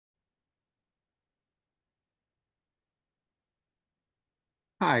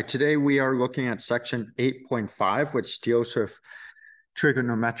Hi, today we are looking at section 8.5, which deals with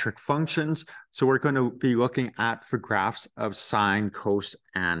trigonometric functions. So we're going to be looking at for graphs of sine, cos,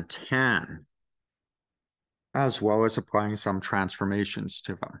 and tan, as well as applying some transformations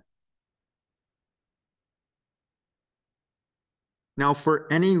to them. Now, for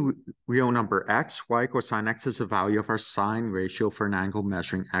any real number x, y equals sine x is the value of our sine ratio for an angle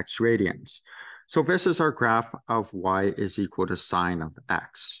measuring x radians. So this is our graph of y is equal to sine of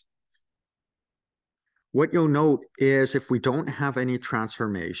x. What you'll note is if we don't have any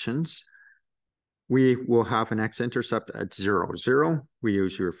transformations, we will have an x-intercept at 0, 0. We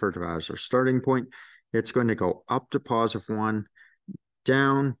usually refer to that as our starting point. It's going to go up to +1,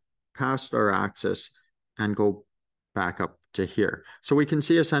 down, past our axis, and go back up to here. So we can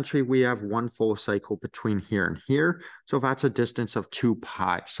see essentially we have one full cycle between here and here. So that's a distance of 2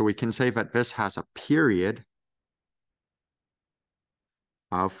 pi. So we can say that this has a period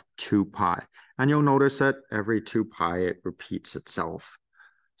of 2 pi. And you'll notice that every 2 pi, it repeats itself.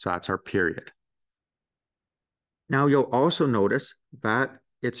 So that's our period. Now you'll also notice that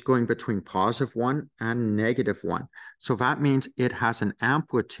it's going between +1 and -1. So that means it has an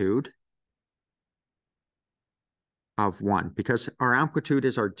amplitude of 1 because our amplitude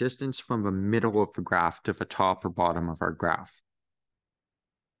is our distance from the middle of the graph to the top or bottom of our graph.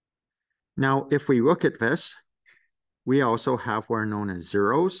 Now, if we look at this, we also have what are known as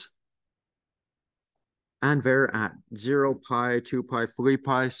zeros. And they're at 0 pi, 2 pi, 3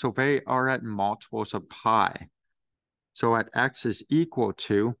 pi. So they are at multiples of pi. So at x is equal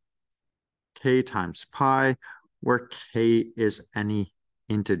to k times pi, where k is any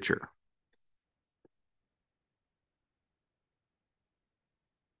integer.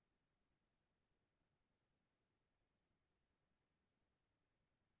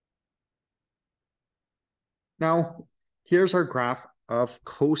 Now, here's our graph of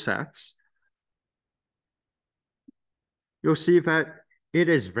cos x. You'll see that it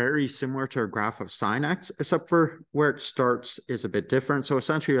is very similar to a graph of sine x, except for where it starts is a bit different. So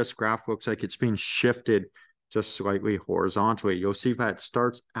essentially, this graph looks like it's being shifted just slightly horizontally. You'll see that it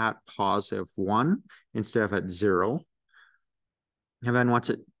starts at +1 instead of at 0. And then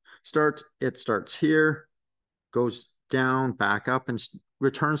once it starts here, goes down, back up, and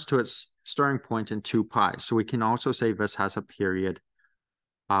returns to its starting point in 2 pi. So we can also say this has a period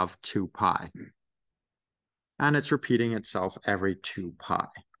of 2 pi. And it's repeating itself every 2 pi.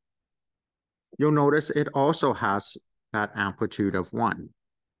 You'll notice it also has that amplitude of 1.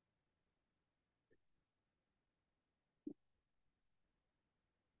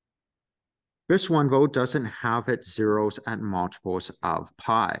 This one, though, doesn't have its zeros at multiples of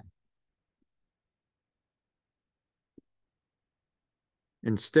pi.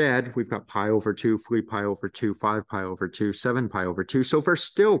 Instead, we've got pi over 2, 3 pi over 2, 5 pi over 2, 7 pi over 2. So they're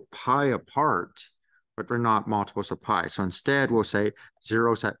still pi apart, but they're not multiples of pi. So instead, we'll say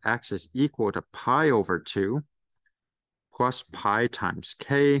zeros at x is equal to pi over 2 plus pi times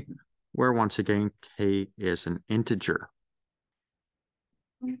k, where once again, k is an integer.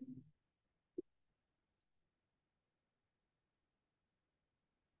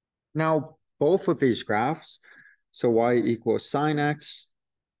 Now, both of these graphs, so y equals sine x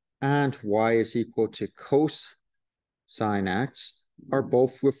and y is equal to cos sine x, are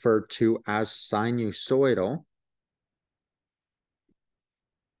both referred to as sinusoidal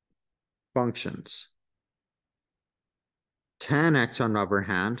functions. Tan x, on the other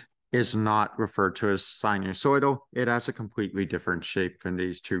hand, is not referred to as sinusoidal. It has a completely different shape than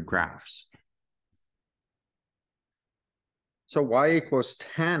these two graphs. So y equals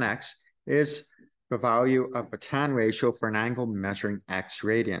tan x is the value of the tan ratio for an angle measuring x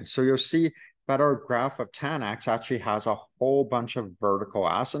radians. So you'll see that our graph of tan x actually has a whole bunch of vertical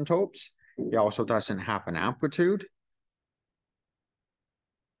asymptotes. It also doesn't have an amplitude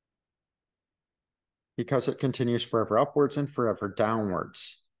because it continues forever upwards and forever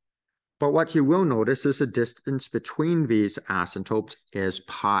downwards. But what you will notice is the distance between these asymptotes is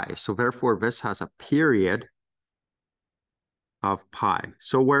pi. So therefore, this has a period of pi.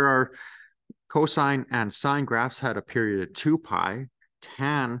 So where our cosine and sine graphs had a period of 2 pi,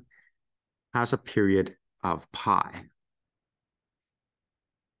 tan has a period of pi.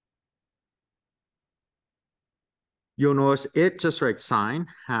 You'll notice it, just like sine,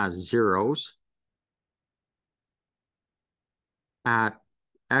 has zeros at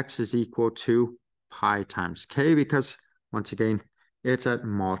x is equal to pi times k because, once again, it's at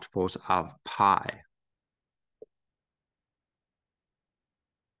multiples of pi.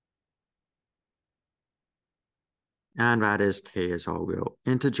 And that is k is all real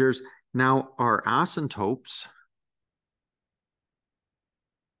integers. Now, our asymptotes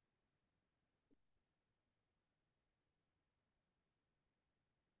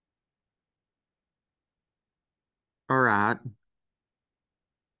are at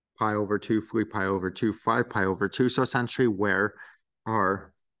pi over 2, 3 pi over 2, 5 pi over 2. So essentially where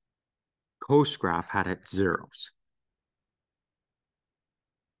our cos graph had its zeros.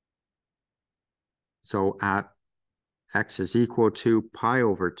 So at x is equal to pi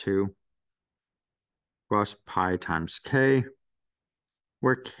over 2 plus pi times k,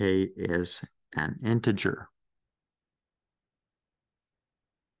 where k is an integer.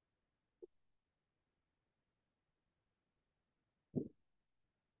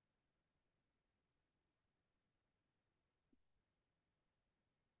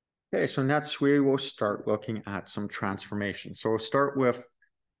 Okay, so next we will start looking at some transformations. So we'll start with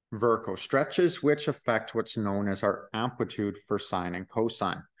vertical stretches, which affect what's known as our amplitude for sine and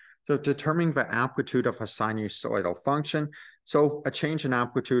cosine. So determining the amplitude of a sinusoidal function. So a change in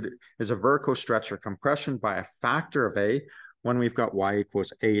amplitude is a vertical stretch or compression by a factor of a when we've got y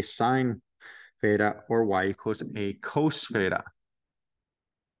equals a sine theta or y equals a cos theta.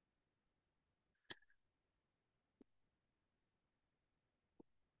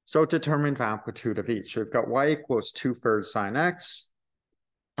 So determine the amplitude of each. So we've got y equals 2/3 sine x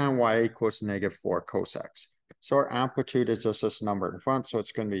and y equals -4 cos x. So our amplitude is just this number in front, so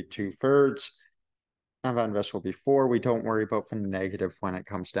it's going to be 2/3, and then this will be 4. We don't worry about the negative when it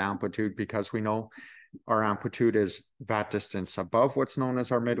comes to amplitude because we know our amplitude is that distance above what's known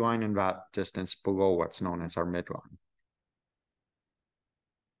as our midline and that distance below what's known as our midline.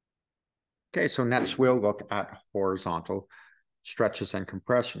 Okay, so next we'll look at horizontal stretches and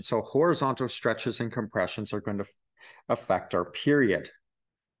compressions. So horizontal stretches and compressions are going to affect our period.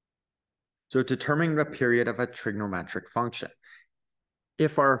 So determining the period of a trigonometric function.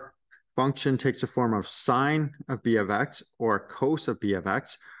 If our function takes the form of sine of b of x or cos of b of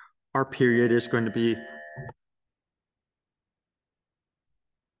x, our period is going to be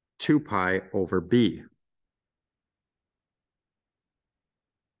 2 pi over b.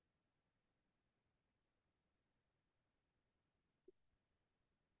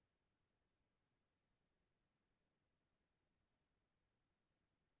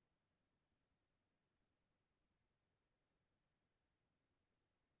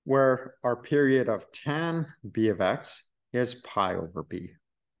 Where our period of tan b of x is pi over b.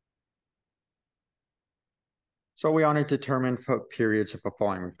 So we want to determine periods of the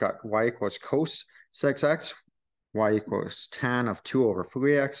following. We've got y equals cos 6x, y equals tan of 2 over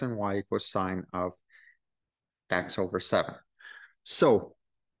 3x, and y equals sine of x over 7. So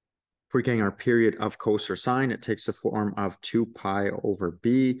if we're getting our period of cos or sine, it takes the form of 2 pi over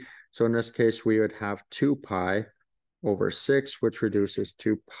b. So in this case, we would have 2 pi over 6, which reduces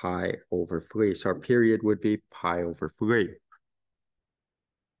to pi over 3. So our period would be pi over 3.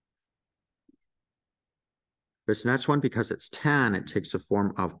 This next one, because it's tan, it takes the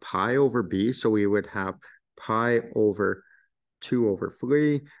form of pi over b. So we would have pi over 2 over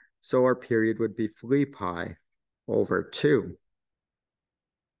 3. So our period would be 3 pi over 2.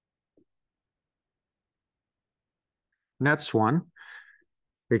 Next one,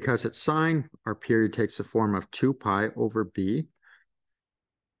 because it's sine, our period takes the form of 2 pi over b.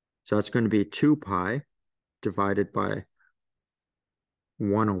 So that's going to be 2 pi divided by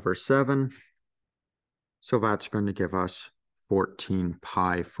 1 over 7. So that's going to give us 14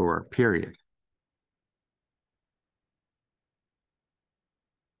 pi for our period.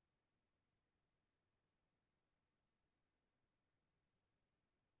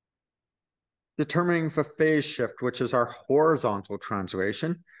 Determining the phase shift, which is our horizontal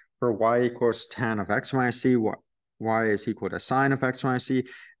translation for y equals tan of x minus c, y is equal to sine of x minus c,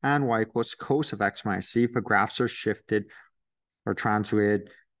 and y equals cos of x minus c if the graphs are shifted or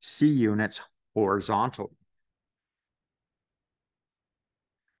translated c units horizontal.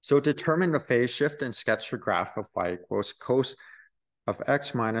 So determine the phase shift and sketch the graph of y equals cos of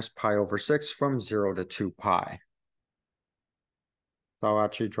x minus pi over 6 from 0 to 2 pi. So I'll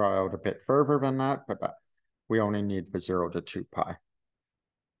actually draw out a bit further than that, but we only need the 0 to 2 pi.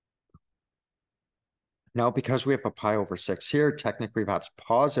 Now, because we have a pi over 6 here, technically that's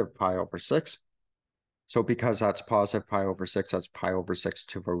positive pi over 6. So because that's positive pi over 6, that's pi over 6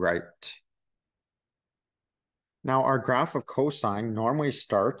 to the right. Now, our graph of cosine normally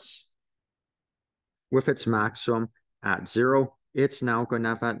starts with its maximum at 0. It's now going to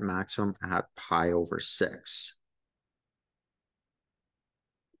have that maximum at pi over 6.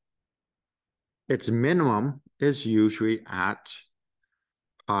 Its minimum is usually at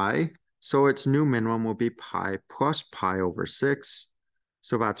pi. So its new minimum will be pi plus pi over 6.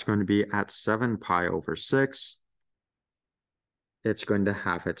 So that's going to be at 7 pi over 6. It's going to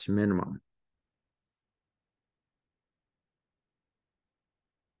have its minimum.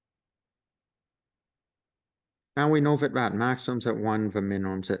 And we know that maximum's at 1, the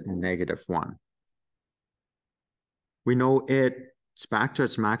minimum's at -1. We know it's back to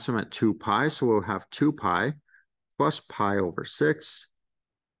its maximum at 2 pi, so we'll have 2 pi plus pi over 6.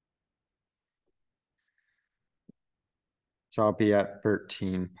 So I'll be at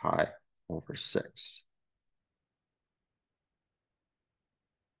 13 pi over 6.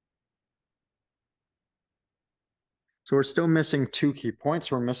 So we're still missing 2 key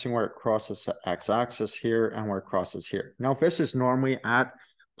points. We're missing where it crosses the x-axis here and where it crosses here. Now, this is normally at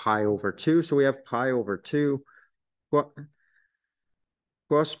pi over 2. So we have pi over 2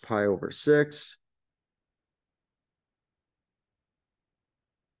 plus pi over 6.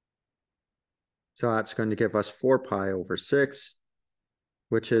 So that's going to give us 4 pi over 6,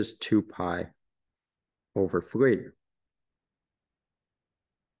 which is 2 pi over 3.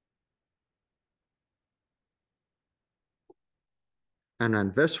 And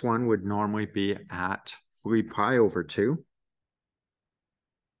then this one would normally be at 3 pi over 2.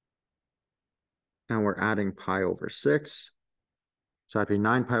 And we're adding pi over 6. So that'd be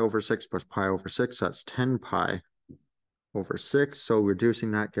 9 pi over 6 plus pi over 6. That's 10 pi over 6. So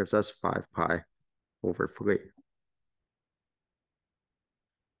reducing that gives us 5 pi over 3.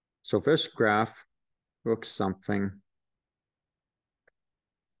 So this graph looks something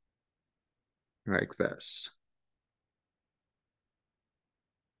like this.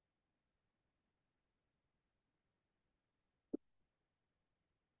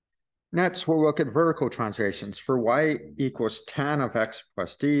 Next, we'll look at vertical translations. For y equals tan of x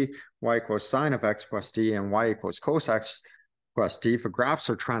plus d, y equals sine of x plus d, and y equals cos x plus d, the graphs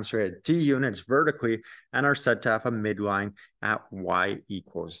are translated d units vertically and are said to have a midline at y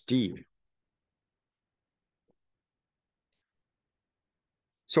equals d.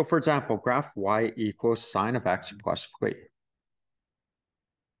 So for example, graph y equals sine of x plus 3.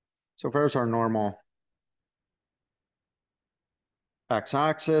 So there's our normal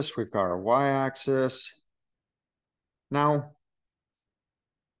x-axis, we've got our y-axis. Now,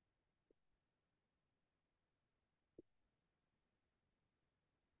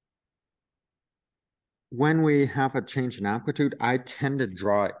 when we have a change in amplitude, I tend to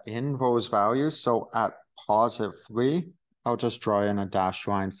draw in those values. So at +3, I'll just draw in a dashed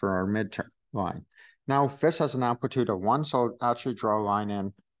line for our midterm line. Now, if this has an amplitude of 1, so I'll actually draw a line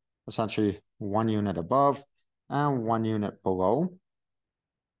in essentially 1 unit above and 1 unit below.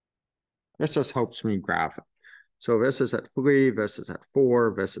 This just helps me graph it. So this is at 3, this is at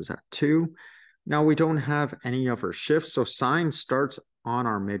 4, this is at 2. Now we don't have any other shifts, so sine starts on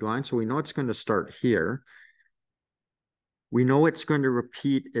our midline, so we know it's going to start here. We know it's going to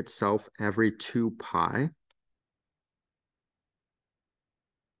repeat itself every 2 pi.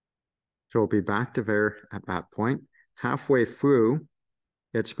 So we'll be back to there at that point. Halfway through,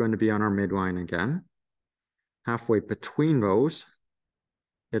 it's going to be on our midline again. Halfway between those,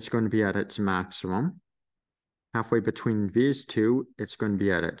 it's going to be at its maximum. Halfway between these two, it's going to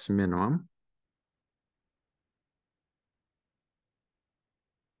be at its minimum.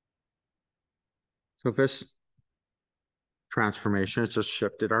 So this transformation has just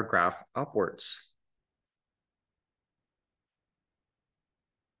shifted our graph upwards.